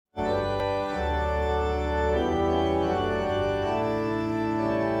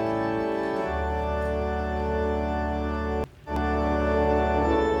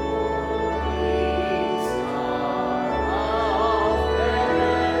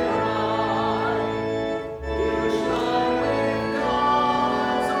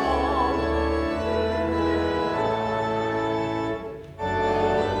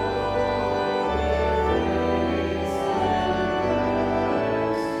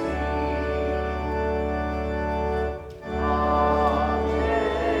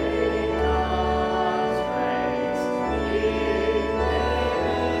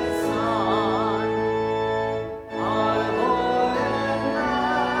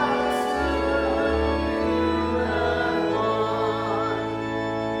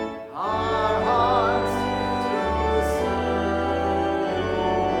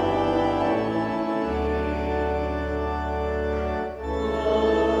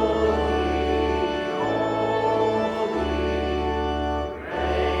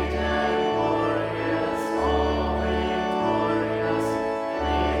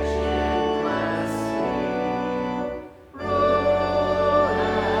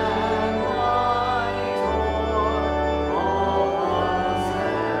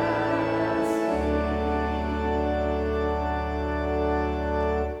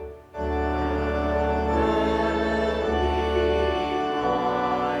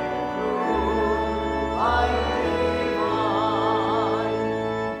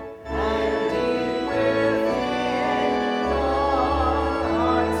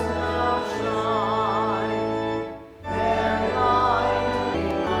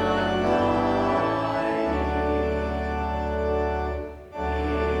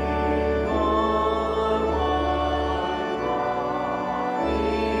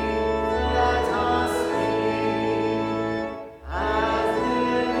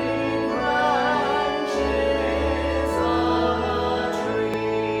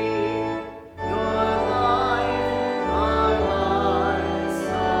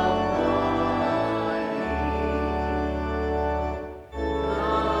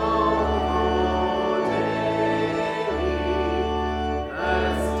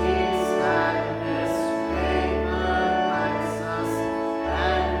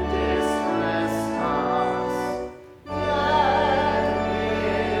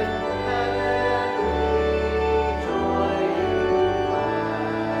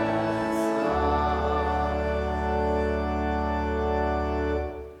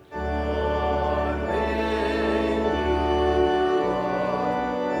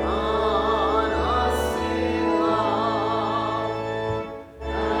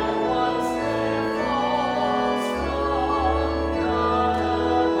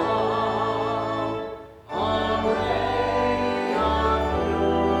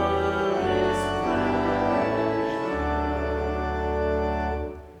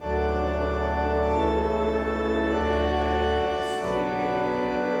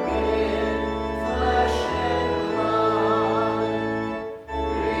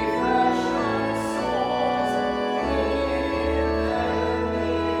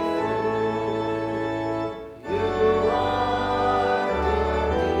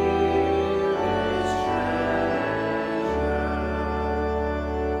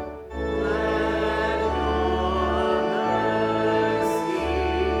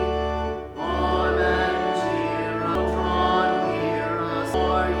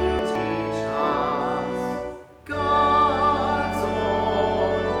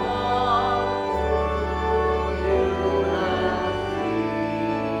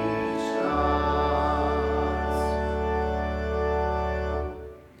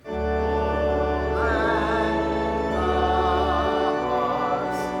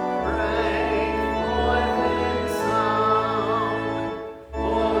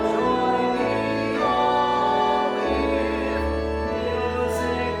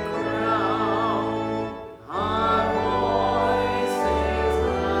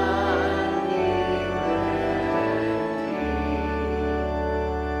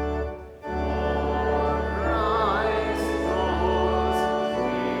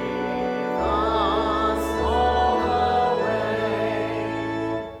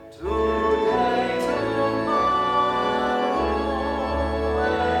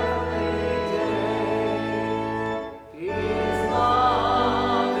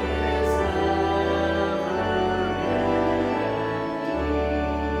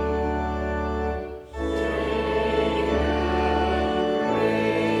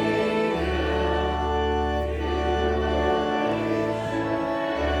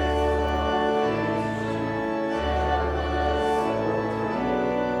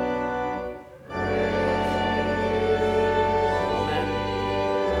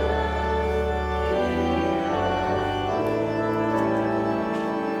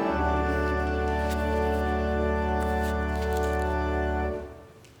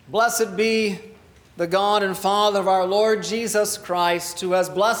Blessed be the God and Father of our Lord Jesus Christ, who has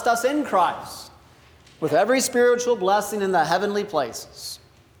blessed us in Christ with every spiritual blessing in the heavenly places.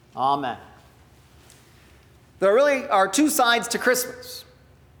 Amen. There really are two sides to Christmas.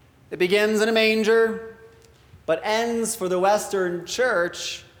 It begins in a manger, but ends for the Western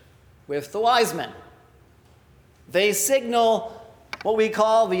Church with the wise men. They signal what we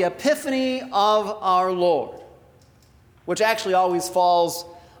call the Epiphany of our Lord, which actually always falls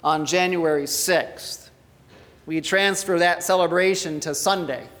on January 6th. We transfer that celebration to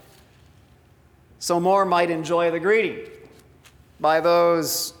Sunday, so more might enjoy the greeting by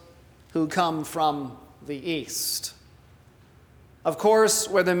those who come from the east. Of course,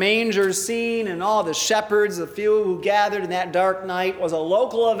 where the manger scene and all the shepherds, the few who gathered in that dark night, was a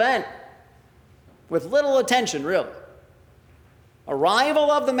local event with little attention, really.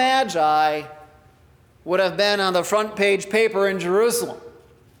 Arrival of the Magi would have been on the front page paper in Jerusalem.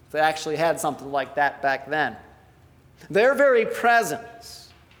 They actually had something like that back then. Their very presence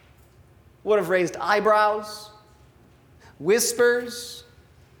would have raised eyebrows, whispers,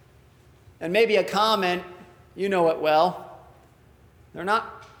 and maybe a comment, you know it well. They're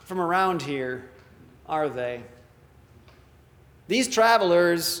not from around here, are they? These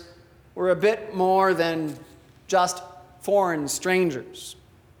travelers were a bit more than just foreign strangers.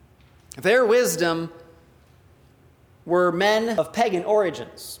 Their wisdom were men of pagan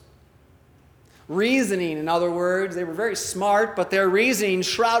origins. Reasoning, in other words, they were very smart, but their reasoning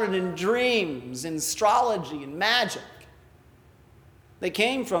shrouded in dreams, in astrology, and magic. They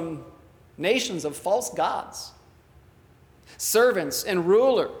came from nations of false gods, servants and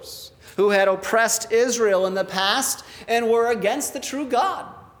rulers who had oppressed Israel in the past and were against the true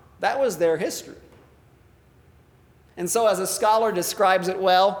God. That was their history. And so, as a scholar describes it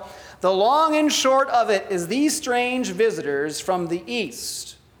well, the long and short of it is these strange visitors from the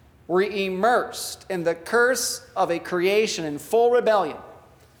east were immersed in the curse of a creation in full rebellion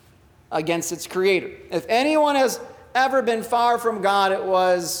against its creator. If anyone has ever been far from God, it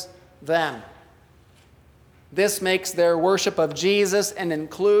was them. This makes their worship of Jesus and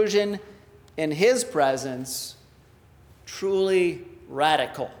inclusion in his presence truly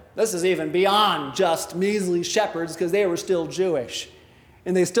radical. This is even beyond just measly shepherds, because they were still Jewish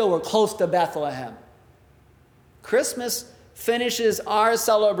and they still were close to Bethlehem. Christmas finishes our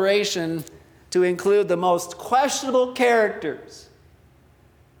celebration to include the most questionable characters.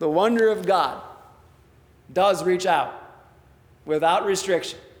 The wonder of God does reach out without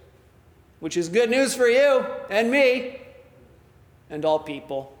restriction, which is good news for you and me and all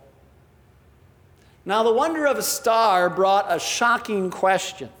people. Now, the wonder of a star brought a shocking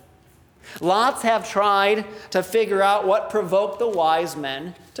question. Lots have tried to figure out what provoked the wise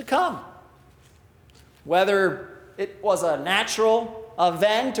men to come. Whether it was a natural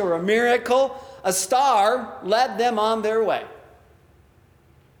event or a miracle, a star led them on their way.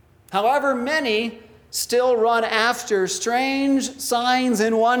 However, many still run after strange signs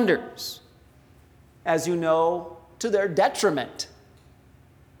and wonders, as you know, to their detriment.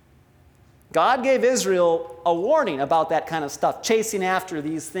 God gave Israel a warning about that kind of stuff, chasing after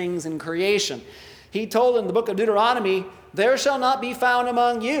these things in creation. He told in the book of Deuteronomy, "There shall not be found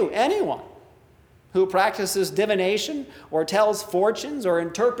among you anyone who practices divination or tells fortunes or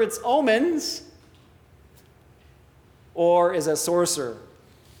interprets omens or is a sorcerer."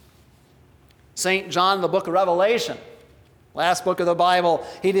 St. John, in the book of Revelation, last book of the Bible,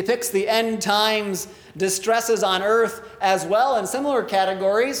 he depicts the end times distresses on earth as well in similar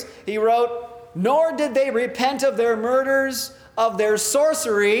categories. He wrote, "Nor did they repent of their murders, of their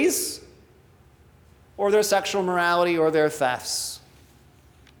sorceries, or their sexual morality, or their thefts."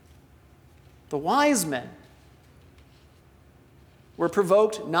 The wise men were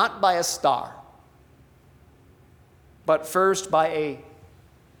provoked not by a star, but first by a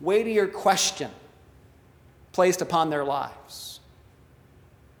weightier question placed upon their lives.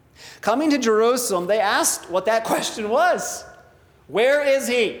 Coming to Jerusalem, they asked what that question was. Where is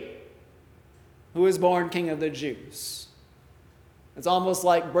he who is born King of the Jews? It's almost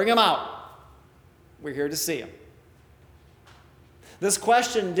like, bring him out. We're here to see him. This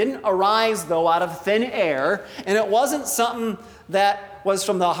question didn't arise, though, out of thin air, and it wasn't something that was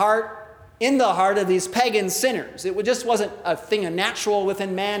from the heart, in the heart of these pagan sinners. It just wasn't a thing natural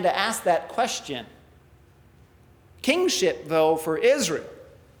within man to ask that question. Kingship, though, for Israel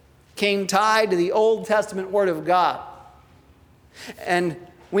came tied to the Old Testament Word of God. And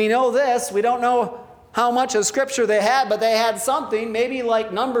we know this. We don't know how much of Scripture they had, but they had something, maybe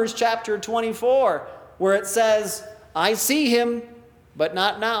like Numbers chapter 24, where it says, "I see him, but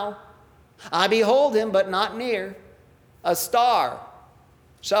not now. I behold him, but not near. A star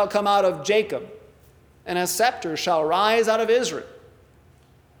shall come out of Jacob, and a scepter shall rise out of Israel,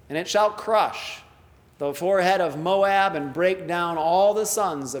 and it shall crush the forehead of Moab and break down all the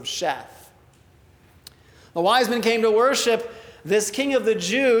sons of Sheth. The wise men came to worship this king of the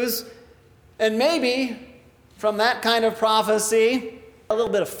Jews, and maybe from that kind of prophecy, a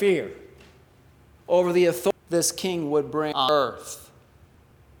little bit of fear over the authority this king would bring on earth.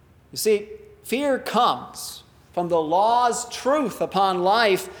 You see, fear comes from the law's truth upon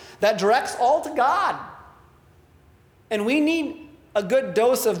life that directs all to God. And we need a good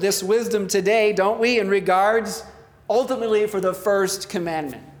dose of this wisdom today, don't we, in regards ultimately for the first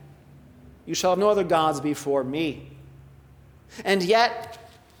commandment. You shall have no other gods before me. And yet,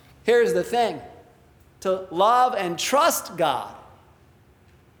 here's the thing. To love and trust God,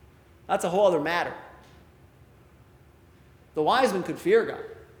 that's a whole other matter. The wise men could fear God.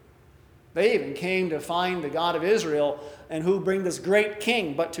 They even came to find the God of Israel and who bring this great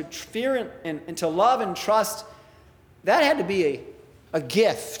king. But to fear and to love and trust, that had to be a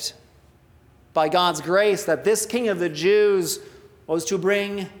gift by God's grace that this king of the Jews was to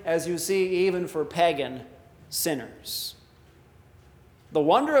bring, as you see, even for pagan sinners. The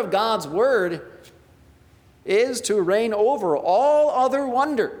wonder of God's word is to reign over all other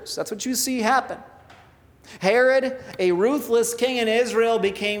wonders. That's what you see happen. Herod, a ruthless king in Israel,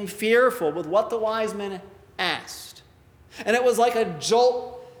 became fearful with what the wise men asked. And it was like a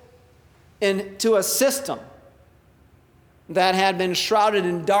jolt into a system that had been shrouded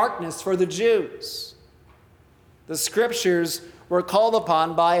in darkness for the Jews. The scriptures were called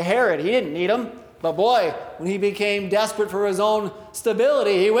upon by Herod. He didn't need them, but boy, when he became desperate for his own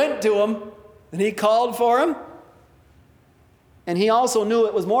stability, he went to him and he called for him. And he also knew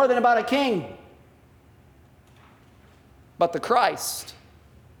it was more than about a king, but the Christ,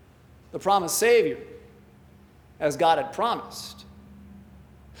 the promised Savior, as God had promised.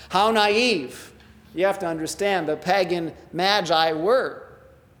 How naive, you have to understand, the pagan magi were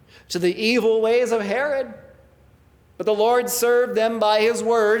to the evil ways of Herod. But the Lord served them by his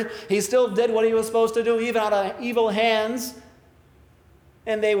word. He still did what he was supposed to do, even out of evil hands.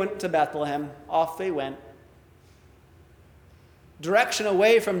 And they went to Bethlehem. Off they went. Direction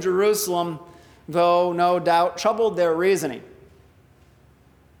away from Jerusalem, though, no doubt, troubled their reasoning,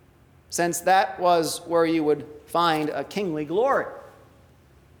 since that was where you would find a kingly glory.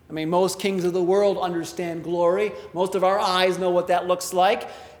 I mean, most kings of the world understand glory. Most of our eyes know what that looks like,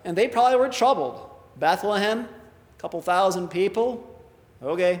 and they probably were troubled. Bethlehem, a couple thousand people,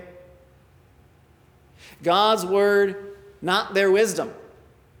 okay. God's word, not their wisdom,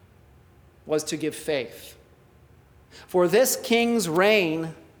 was to give faith. For this king's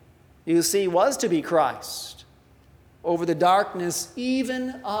reign, you see, was to be Christ over the darkness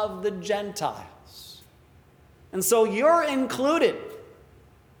even of the Gentiles. And so you're included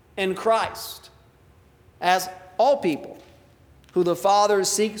in Christ as all people who the Father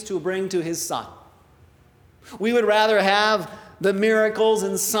seeks to bring to his Son. We would rather have the miracles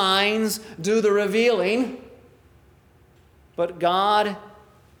and signs do the revealing, but God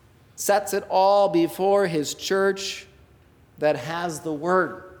sets it all before his church that has the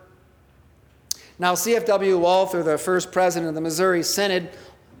Word. Now, C.F.W. Walther, the first president of the Missouri Synod,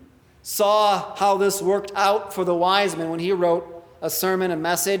 saw how this worked out for the wise men when he wrote a sermon, a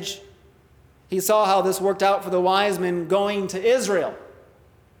message. He saw how this worked out for the wise men going to Israel,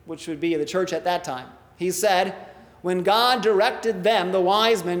 which would be the church at that time. He said, when God directed them, the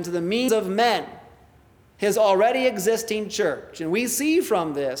wise men, to the means of men, his already existing church. And we see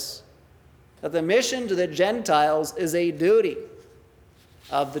from this that the mission to the Gentiles is a duty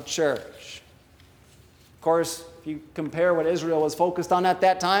of the church. Of course, if you compare what Israel was focused on at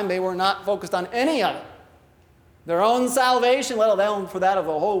that time, they were not focused on any of it. Their own salvation, let alone for that of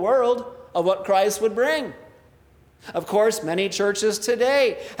the whole world, of what Christ would bring. Of course, many churches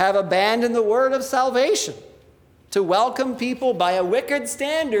today have abandoned the word of salvation to welcome people by a wicked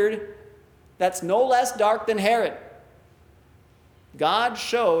standard that's no less dark than Herod. God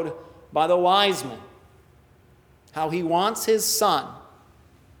showed by the wise men how he wants his Son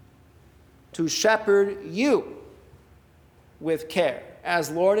to shepherd you with care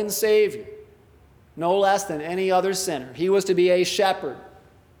as Lord and Savior, no less than any other sinner. He was to be a shepherd,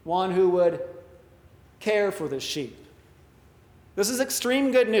 one who would care for the sheep. This is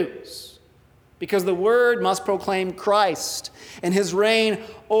extreme good news, because the Word must proclaim Christ and his reign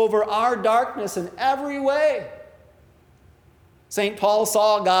over our darkness in every way. St. Paul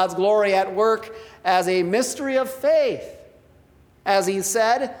saw God's glory at work as a mystery of faith, as he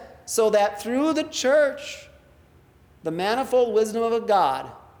said, so that through the church, the manifold wisdom of a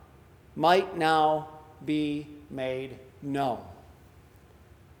God might now be made known.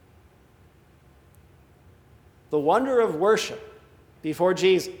 The wonder of worship before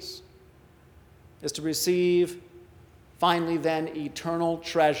Jesus is to receive, finally then, eternal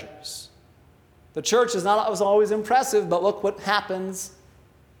treasures. The church is not always impressive, but look what happens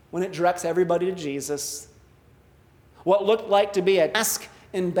when it directs everybody to Jesus. What looked like to be a task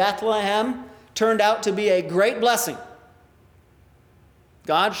in Bethlehem turned out to be a great blessing.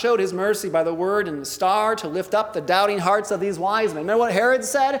 God showed his mercy by the word and the star to lift up the doubting hearts of these wise men. Remember what Herod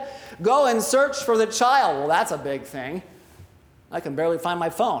said? Go and search for the child. Well, that's a big thing. I can barely find my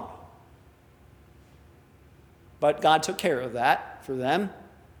phone. But God took care of that for them.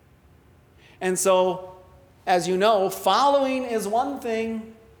 And so, as you know, following is one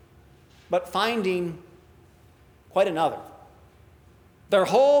thing, but finding quite another. Their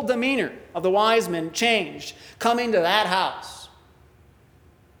whole demeanor of the wise men changed coming to that house.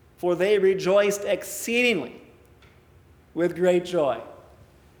 For they rejoiced exceedingly with great joy.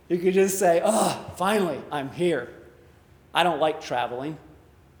 You could just say, oh, finally, I'm here. I don't like traveling.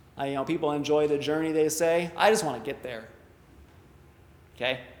 People enjoy the journey, they say. I just want to get there.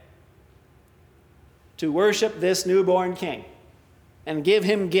 Okay? To worship this newborn king and give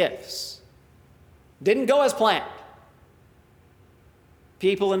him gifts didn't go as planned.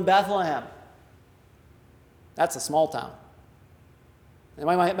 People in Bethlehem, that's a small town.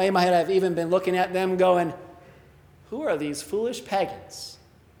 And they might have even been looking at them going, who are these foolish pagans?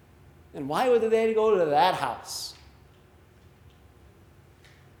 And why would they go to that house?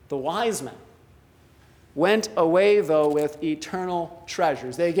 The wise men went away, though, with eternal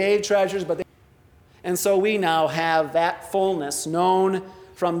treasures. They gave treasures, and so we now have that fullness known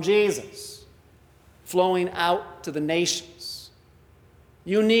from Jesus flowing out to the nations.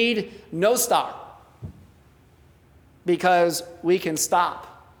 You need no star, because we can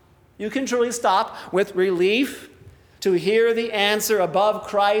stop. You can truly stop with relief to hear the answer above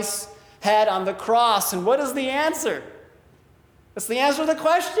Christ's head on the cross. And what is the answer? It's the answer to the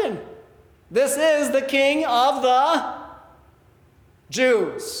question. This is the King of the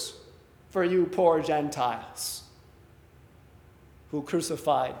Jews for you poor Gentiles who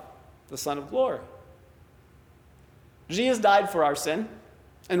crucified the Son of Glory. Jesus died for our sin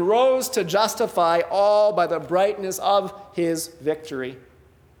and rose to justify all by the brightness of his victory.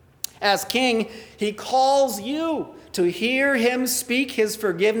 As king, he calls you to hear him speak his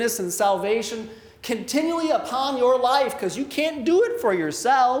forgiveness and salvation continually upon your life, because you can't do it for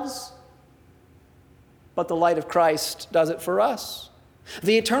yourselves. But the light of Christ does it for us.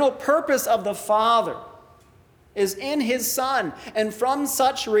 The eternal purpose of the Father is in his Son, and from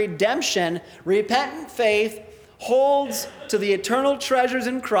such redemption, repentant faith holds to the eternal treasures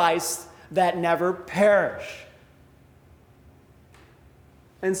in Christ that never perish.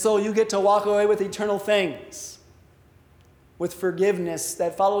 And so you get to walk away with eternal things, with forgiveness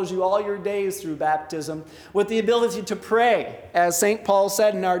that follows you all your days through baptism, with the ability to pray, as St. Paul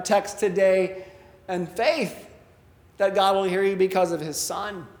said in our text today, and faith that God will hear you because of his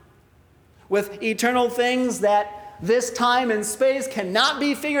Son, with eternal things that this time and space cannot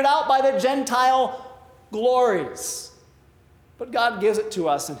be figured out by the Gentile glories, but God gives it to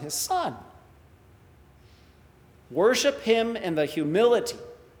us in his Son. Worship him in the humility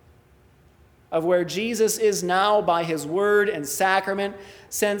of where Jesus is now by his word and sacrament,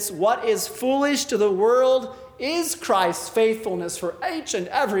 since what is foolish to the world is Christ's faithfulness for each and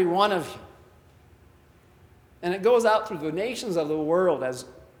every one of you. And it goes out through the nations of the world as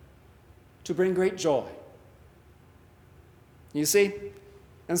to bring great joy. You see?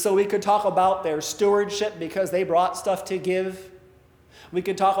 And so we could talk about their stewardship because they brought stuff to give. We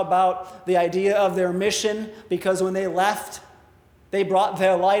could talk about the idea of their mission because when they left, they brought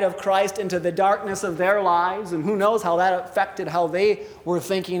their light of Christ into the darkness of their lives, and who knows how that affected how they were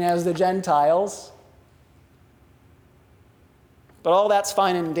thinking as the Gentiles. But all that's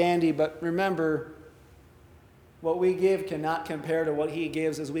fine and dandy, but remember, what we give cannot compare to what he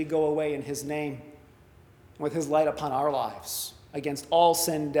gives as we go away in his name with his light upon our lives against all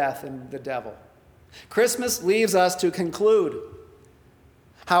sin, death, and the devil. Christmas leaves us to conclude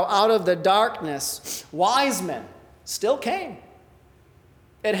how out of the darkness, wise men still came.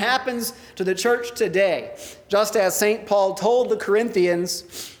 It happens to the church today, just as St. Paul told the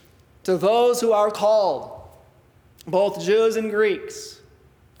Corinthians, to those who are called, both Jews and Greeks,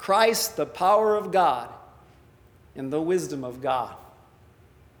 Christ, the power of God, and the wisdom of God.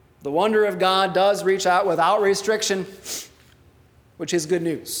 The wonder of God does reach out without restriction, which is good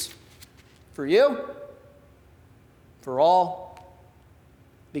news for you, for all,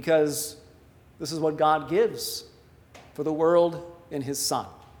 because this is what God gives for the world in his Son.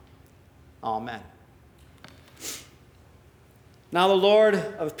 Amen. Now the Lord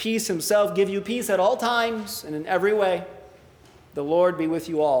of peace himself give you peace at all times and in every way. The Lord be with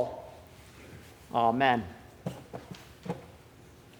you all. Amen.